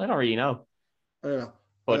as well? I don't really know. I don't know.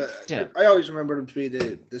 But I always remember him to be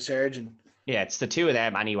the surgeon. Yeah, it's the two of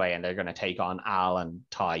them anyway, and they're going to take on Al and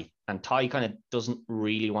Ty. And Ty kind of doesn't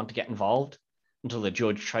really want to get involved until the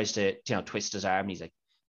judge tries to, twist his arm. And he's like,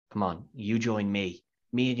 come on, you join me.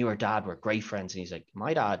 Me and your dad were great friends. And he's like,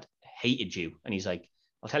 my dad hated you. And he's like,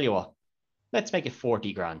 I'll tell you what, let's make it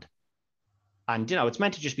 40 grand. And, it's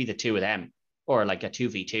meant to just be the two of them, or like a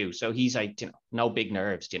 2v2. So he's like, no big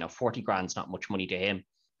nerves. 40 grand's not much money to him,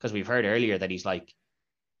 because we've heard earlier that he's like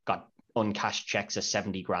got uncashed checks of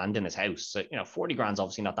 70 grand in his house. So, 40 grand's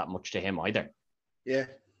obviously not that much to him either. Yeah.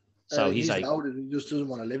 So he's like, he just doesn't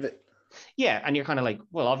want to live it. Yeah. And you're kind of like,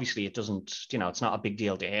 well, obviously it doesn't, it's not a big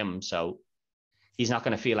deal to him. So he's not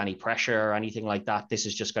going to feel any pressure or anything like that. This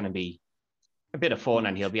is just going to be a bit of fun,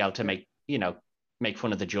 and he'll be able to make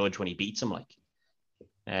fun of the judge when he beats him.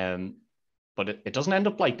 But it doesn't end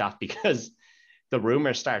up like that, because the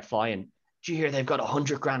rumors start flying. Do you hear they've got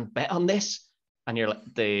 100 grand bet on this? And you're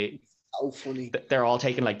like, so funny. They're all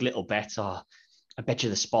taking like little bets. Oh, I bet you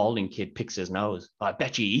the Spalding kid picks his nose. Oh, I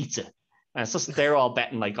bet you he eats it. And it's just, they're all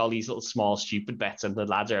betting like all these little small stupid bets, and the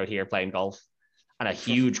lads are out here playing golf, and a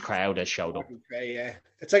huge crowd has showed up. Yeah,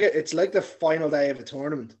 it's like the final day of a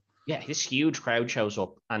tournament. Yeah, this huge crowd shows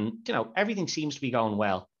up, and everything seems to be going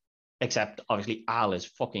well, except obviously Al is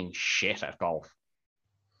fucking shit at golf.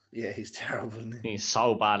 Yeah, he's terrible. He's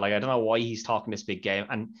so bad. Like, I don't know why he's talking this big game.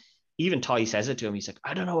 And even Ty says it to him. He's like,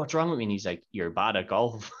 I don't know what's wrong with me. And he's like, you're bad at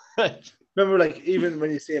golf. Remember, like, even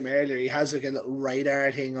when you see him earlier, he has like a little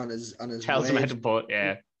radar thing on his tells him how to put,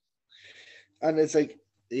 yeah. And it's like,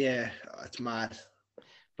 yeah, it's mad.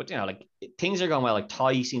 But like, things are going well. Like,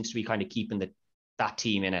 Ty seems to be kind of keeping that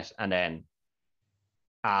team in it, and then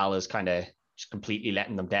Al is kind of just completely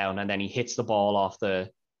letting them down. And then he hits the ball off the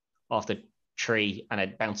tree, and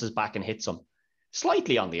it bounces back and hits him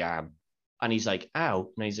slightly on the arm. And he's like, ow.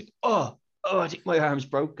 And he's like, oh, I think my arm's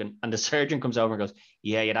broken. And the surgeon comes over and goes,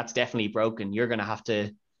 yeah, that's definitely broken. We're going to have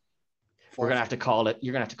to call it.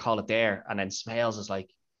 You're going to have to call it there. And then Smales is like,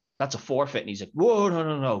 that's a forfeit. And he's like, whoa,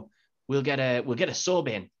 no. We'll get a sub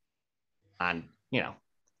in. And,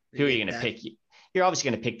 who are you going to pick? You're obviously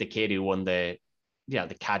going to pick the kid who won the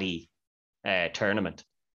caddy tournament.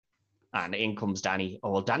 And in comes Danny.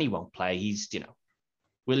 Oh, well, Danny won't play. He's,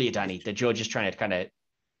 will you, Danny? The judge is trying to kind of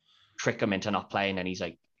trick him into not playing, and he's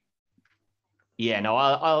like, yeah, no,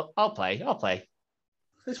 I'll play.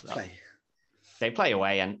 Let's play. They play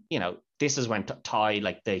away, and this is when Ty,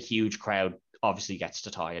 like, the huge crowd obviously gets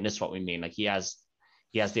to Ty, and this is what we mean. Like, he has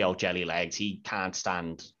the old jelly legs. He can't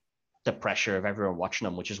stand the pressure of everyone watching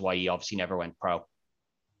him, which is why he obviously never went pro.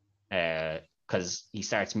 Because he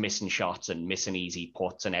starts missing shots and missing easy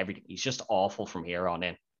putts and everything. He's just awful from here on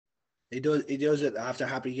in. He does it after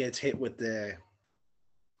Happy gets hit with the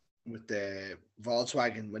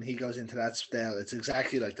Volkswagen. When he goes into that spell, it's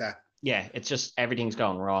exactly like that. Yeah, it's just everything's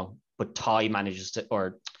going wrong. But Danny manages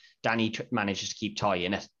to keep Ty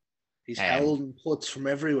in it. He's holding putts from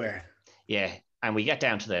everywhere. Yeah, and we get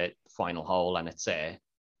down to the final hole, and it's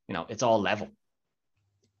it's all level.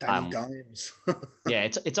 Danny dimes. Yeah,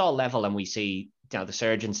 it's all level, and we see the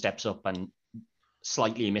surgeon steps up and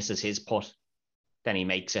slightly misses his putt, then he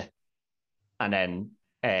makes it, and then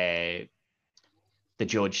the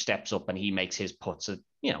judge steps up and he makes his putt. So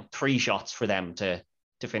 3 shots for them to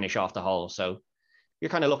finish off the hole. So you're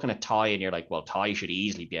kind of looking at Ty, and you're like, well, Ty should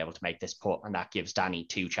easily be able to make this putt, and that gives Danny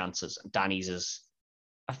 2 chances. And Danny's is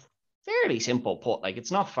a fairly simple putt, like,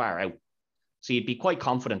 it's not far out, so you'd be quite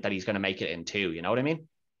confident that he's going to make it in 2. You know what I mean?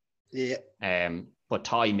 Yeah. But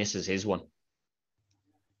Ty misses his one,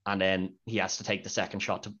 and then he has to take the second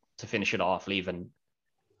shot to finish it off, leaving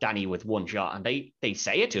Danny with 1 shot. And they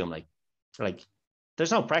say it to him like,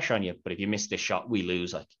 there's no pressure on you, but if you miss this shot, we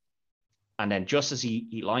lose. Like, and then just as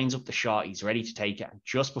he lines up the shot, he's ready to take it, and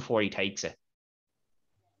just before he takes it,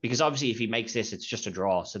 because obviously if he makes this, it's just a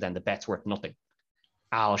draw. So then the bet's worth nothing.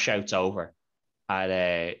 Al shouts over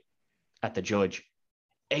at the judge,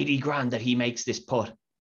 80 grand that he makes this putt.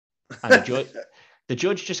 And the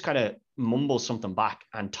judge just kind of mumbles something back,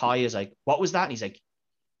 and Ty is like, what was that? And he's like,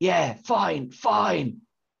 yeah, fine.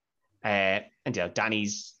 And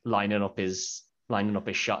Danny's lining up his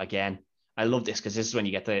shot again. I love this because this is when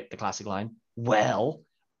you get the classic line. Well,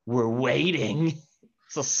 we're waiting.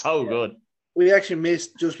 So good. We actually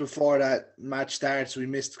missed just before that match starts. We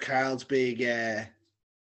missed Carl's big. This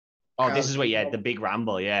is where the big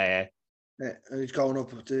ramble. Yeah. And he's going up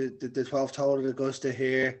the 12th hole of Augusta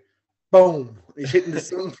here. Boom! He's hitting the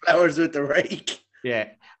sunflowers with the rake. Yeah,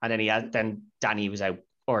 and then Danny was out,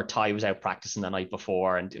 or Ty was out practicing the night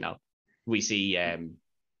before, and we see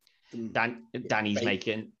Danny's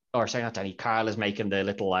making, or sorry, not Danny, Carl is making the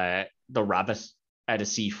little the rabbit out of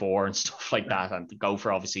C4 and stuff like that, and the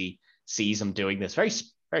gopher obviously sees him doing this. Very,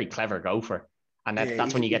 very clever gopher, and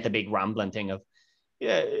that's when you get the big rambling thing of,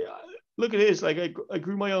 look at this, like I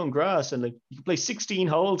grew my own grass, and like you can play 16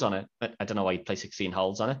 holes on it. I don't know why you play 16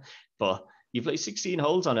 holes on it, but you play 16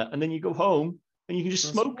 holes on it, and then you go home and you can just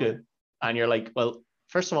smoke it. And you're like, well,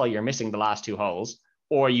 first of all, you're missing the last 2 holes,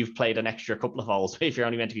 or you've played an extra couple of holes if you're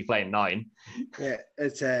only meant to be playing 9. Yeah,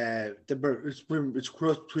 it's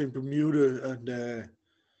cross between Bermuda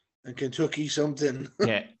and Kentucky something.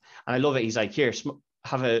 Yeah, and I love it. He's like, here,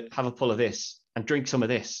 have a pull of this and drink some of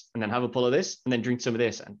this, and then have a pull of this and then drink some of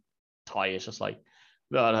this. And Ty is just like,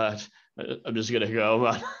 no, I'm just gonna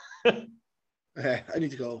go, man. I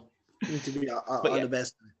need to go. I need to be on the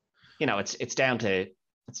best. It's down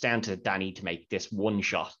to Danny to make this one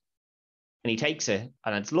shot, and he takes it,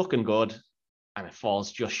 and it's looking good, and it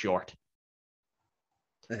falls just short.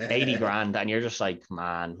 80 grand, and you're just like,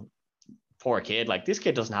 man, poor kid. Like, this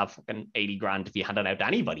kid doesn't have fucking 80 grand to be handing out to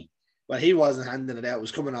anybody. Well, he wasn't handing it out. It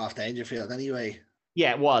was coming off Dangerfield anyway.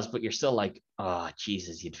 Yeah, it was, but you're still like, oh,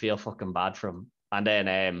 Jesus, you'd feel fucking bad for him. And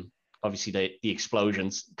then obviously the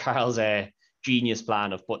explosions. Carl's genius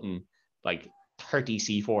plan of putting like 30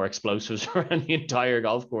 C4 explosives around the entire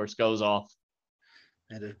golf course goes off.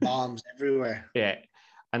 And there's bombs everywhere. Yeah.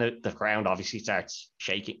 And the ground obviously starts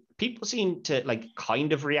shaking. People seem to like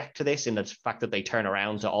kind of react to this in the fact that they turn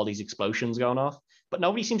around to all these explosions going off, but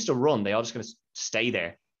nobody seems to run. They all just going to stay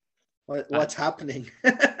there. What's happening?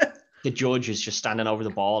 The judge is just standing over the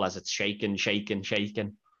ball as it's shaking.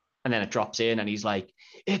 And then it drops in and he's like,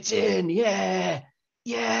 it's in, yeah.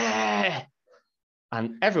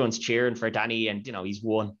 And everyone's cheering for Danny, and, he's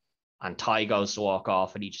won. And Ty goes to walk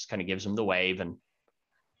off, and he just kind of gives him the wave and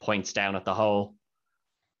points down at the hole.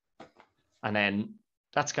 And then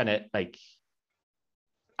that's kind of like,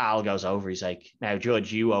 Al goes over. He's like, now,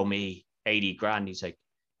 Judge, you owe me 80 grand. He's like,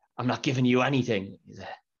 I'm not giving you anything. He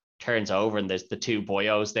turns over, and there's the 2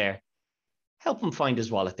 boyos there. Help him find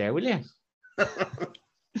his wallet there, will you?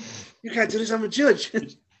 You can't do this, I'm a judge.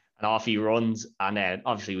 And off he runs. And then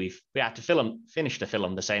obviously we had to finish the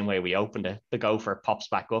film the same way we opened it. The gopher pops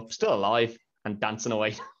back up, still alive and dancing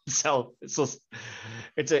away. So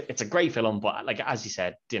it's a great film, but like, as you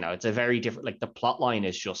said, it's a very different, like the plot line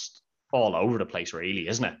is just all over the place, really,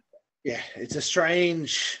 isn't it? Yeah, it's a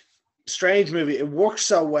strange movie. It works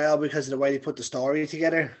so well because of the way they put the story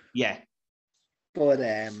together. Yeah. But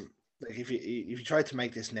like if you tried to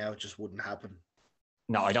make this now, it just wouldn't happen.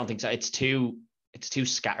 No, I don't think so. It's too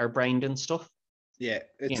scatterbrained and stuff. Yeah,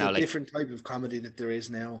 it's a different type of comedy that there is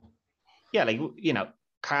now. Yeah, like,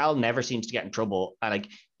 Carl never seems to get in trouble. And like,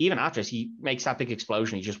 even after this, he makes that big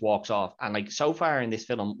explosion, he just walks off. And like, so far in this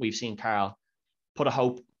film, we've seen Carl put a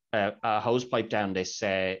hose pipe down this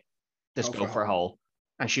gopher hole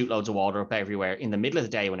and shoot loads of water up everywhere in the middle of the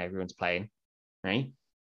day when everyone's playing, right?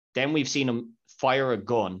 Then we've seen him fire a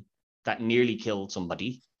gun that nearly killed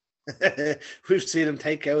somebody. We've seen him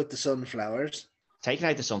take out the sunflowers.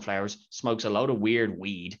 Smokes a load of weird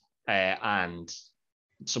weed and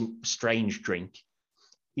some strange drink.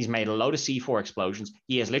 He's made a load of C4 explosions.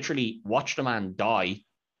 He has literally watched a man die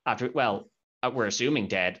after, we're assuming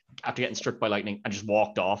dead, after getting struck by lightning, and just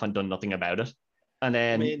walked off and done nothing about it. And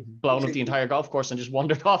then blown up the entire golf course and just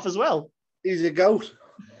wandered off as well. He's a goat.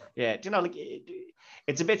 Yeah,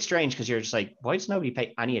 it's a bit strange because you're just like, why does nobody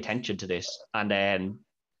pay any attention to this? And then,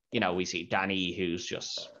 we see Danny, who's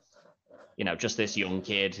just, just this young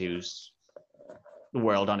kid who's the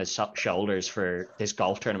world on his shoulders for this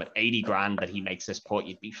golf tournament. 80 grand that he makes this putt.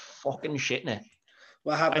 You'd be fucking shitting it.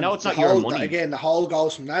 What happens? I know it's not your money. Again, the hole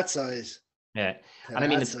goes from that size. Yeah. And I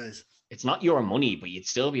mean, it's not your money, but you'd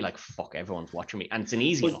still be like, fuck, everyone's watching me. And it's an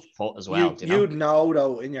easy enough putt as well. You'd know,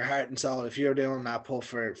 though, in your heart and soul, if you're doing that putt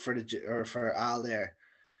for Al there,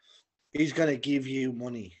 he's gonna give you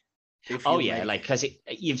money. Oh yeah, like because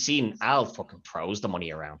you've seen Al fucking throws the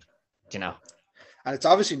money around, and it's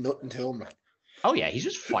obviously nothing to him. Like. Oh yeah, he's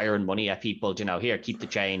just firing money at people. Here, keep the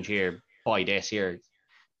change. Here, buy this. Here,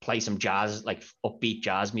 play some jazz, like upbeat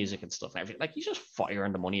jazz music and stuff. And everything. Like he's just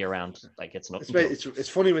firing the money around. Like it's nothing. It's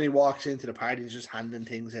funny when he walks into the party, he's just handing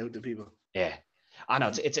things out to people. Yeah, I know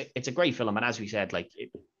it's a great film, and as we said, like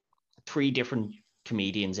 3 different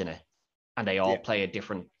comedians in it, and they all play a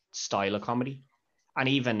different style of comedy, and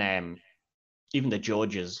even the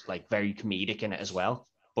judge is like very comedic in it as well.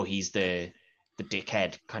 But he's the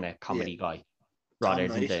dickhead kind of comedy guy, rather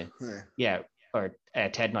than or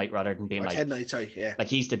Ted Knight, rather than being Ted Knight, sorry, yeah. Like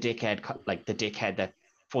he's the dickhead that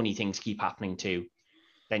funny things keep happening to.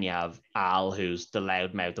 Then you have Al, who's the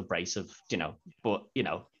loudmouth, abrasive, but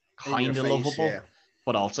kind of lovable,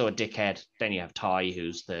 but also a dickhead. Then you have Ty,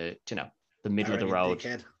 who's the middle of the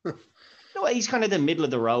road. No, he's kind of the middle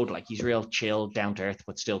of the road. Like he's real chill, down to earth,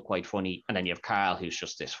 but still quite funny. And then you have Carl, who's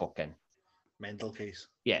just this fucking mental case.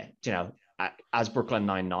 Yeah, as Brooklyn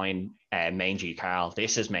Nine-Nine, mangy Carl.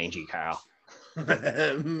 This is mangy Carl.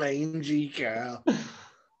 Mangy Carl.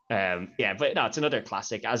 But no, it's another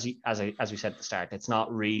classic. As we said at the start, it's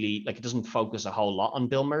not really like it doesn't focus a whole lot on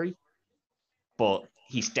Bill Murray, but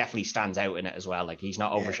he definitely stands out in it as well. Like he's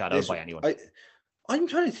not overshadowed by anyone. I'm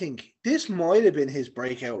trying to think. This might have been his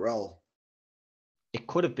breakout role. It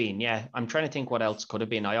could have been, yeah. I'm trying to think what else could have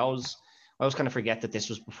been. I always kind of forget that this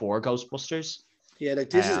was before Ghostbusters. Yeah, like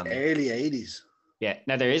this is early 80s. Yeah.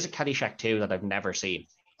 Now there is a Caddyshack 2 that I've never seen.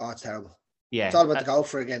 Oh, it's terrible. Yeah. It's all about the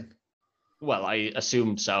gopher again. Well, I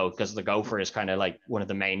assumed so, because the gopher is kind of like one of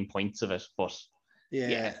the main points of it. But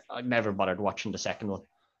yeah, I never bothered watching the second one.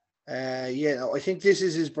 I think this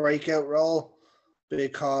is his breakout role,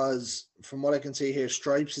 because from what I can see here,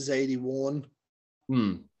 Stripes is 81.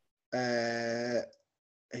 81.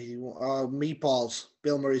 Meatballs.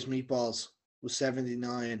 Bill Murray's Meatballs was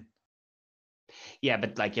 79. Yeah,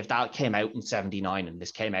 but like if that came out in 79 and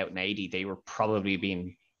this came out in 80, they were probably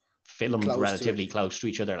being filmed relatively close to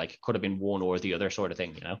each other. Like it could have been one or the other sort of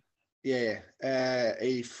thing, Yeah.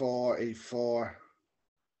 84.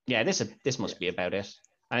 Yeah, this must be about it.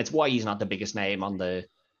 And it's why he's not the biggest name on the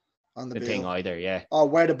thing either, yeah. Oh,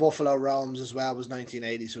 Where the Buffalo Roams as well was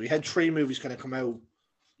 1980. So he had 3 movies kind of come out.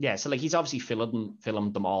 Yeah, so like he's obviously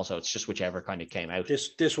filmed them all, so it's just whichever kind of came out.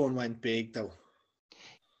 This one went big though.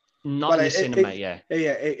 Not in the cinema, yeah.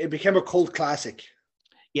 Yeah, it became a cult classic.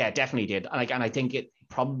 Yeah, it definitely did. And I think it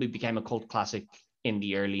probably became a cult classic in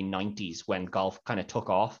the early 90s when golf kind of took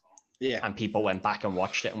off. Yeah. And people went back and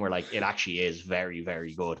watched it and were like, it actually is very,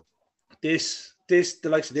 very good. The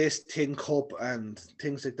likes of this, Tin Cup and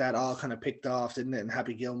things like that all kind of picked off, didn't it? And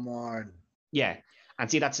Happy Gilmore. Yeah. And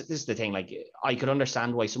see, this is the thing. Like, I could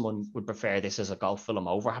understand why someone would prefer this as a golf film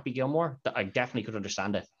over Happy Gilmore. I definitely could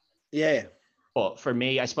understand it. Yeah. But for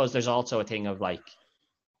me, I suppose there's also a thing of like,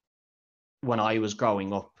 when I was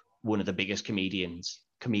growing up, one of the biggest comedian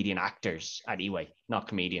actors anyway, not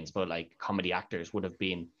comedians, but like comedy actors would have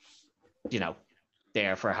been,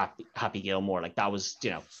 there for Happy Gilmore. Like that was,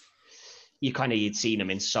 you'd seen him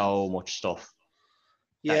in so much stuff.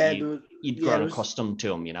 Yeah. You'd grown accustomed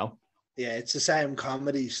to him, Yeah, it's the same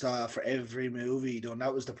comedy style for every movie done.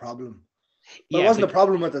 That was the problem. But it wasn't a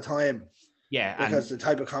problem at the time. Yeah. Because the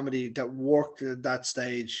type of comedy that worked at that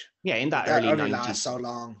stage. Yeah, in that early 90s. Last so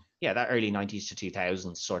long. Yeah, that early 90s to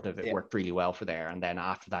 2000s sort of, it worked really well for there. And then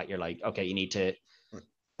after that, you're like, okay, you need to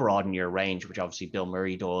broaden your range, which obviously Bill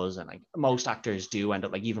Murray does. And like most actors do end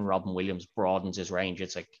up, like even Robin Williams broadens his range.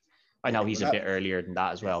 It's like, I know he's a bit earlier than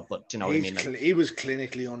that as well, but do you know what I mean? Like, he was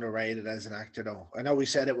clinically underrated as an actor, though. I know we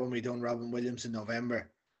said it when we done Robin Williams in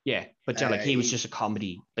November. Yeah, but he was just a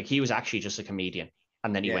comedy. Like he was actually just a comedian,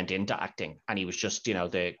 and then he went into acting, and he was just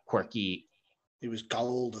the quirky. He was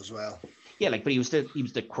gold as well. Yeah, but he was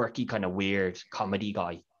the quirky kind of weird comedy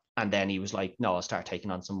guy, and then he was like, no, I'll start taking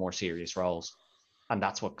on some more serious roles, and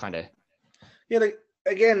that's what kind of. Yeah, like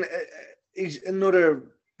again, he's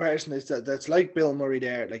another person that's like Bill Murray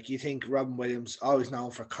there. Like you think Robin Williams, always known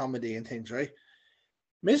for comedy and things, right?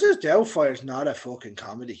 Mrs. Doubtfire is not a fucking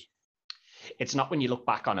comedy. It's not when you look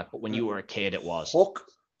back on it, but when you were a kid, it was.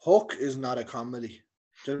 Hook is not a comedy.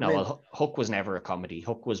 Well, Hook was never a comedy.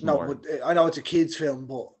 Hook was more. No, but I know it's a kids' film,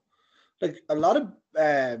 but like a lot of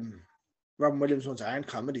Robin Williams ones aren't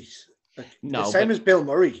comedies. Like, the same as Bill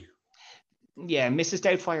Murray. Yeah, Mrs.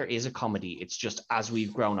 Doubtfire is a comedy. It's just as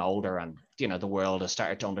we've grown older and the world has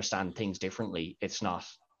started to understand things differently, it's not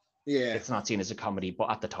seen as a comedy. But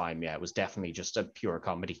at the time, it was definitely just a pure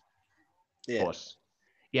comedy. Yeah. But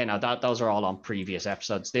yeah, no, those are all on previous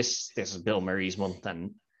episodes. This is Bill Murray's month,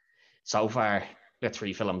 and so far the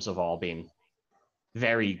three films have all been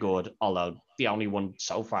very good, although the only one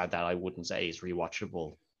so far that I wouldn't say is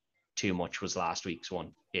rewatchable too much was last week's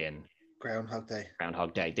one in Groundhog Day.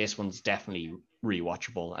 Groundhog Day. This one's definitely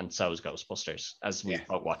rewatchable, and so is Ghostbusters, as we've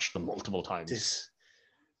watched them multiple times.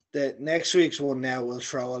 The next week's one now will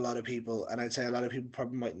throw a lot of people, and I'd say a lot of people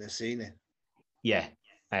probably mightn't have seen it. Yeah.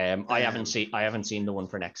 I haven't seen the one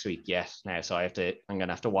for next week yet now, so I'm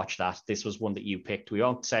gonna have to watch that. This was one that you picked. We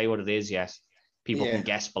won't say what it is yet. People can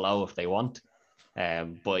guess below if they want.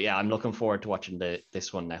 But yeah, I'm looking forward to watching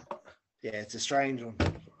this one now. Yeah, it's a strange one.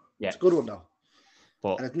 Yeah, it's a good one though.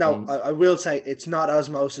 But I will say it's not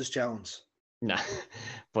Osmosis Jones. No,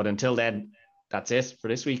 but until then, that's it for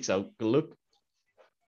this week. So good luck.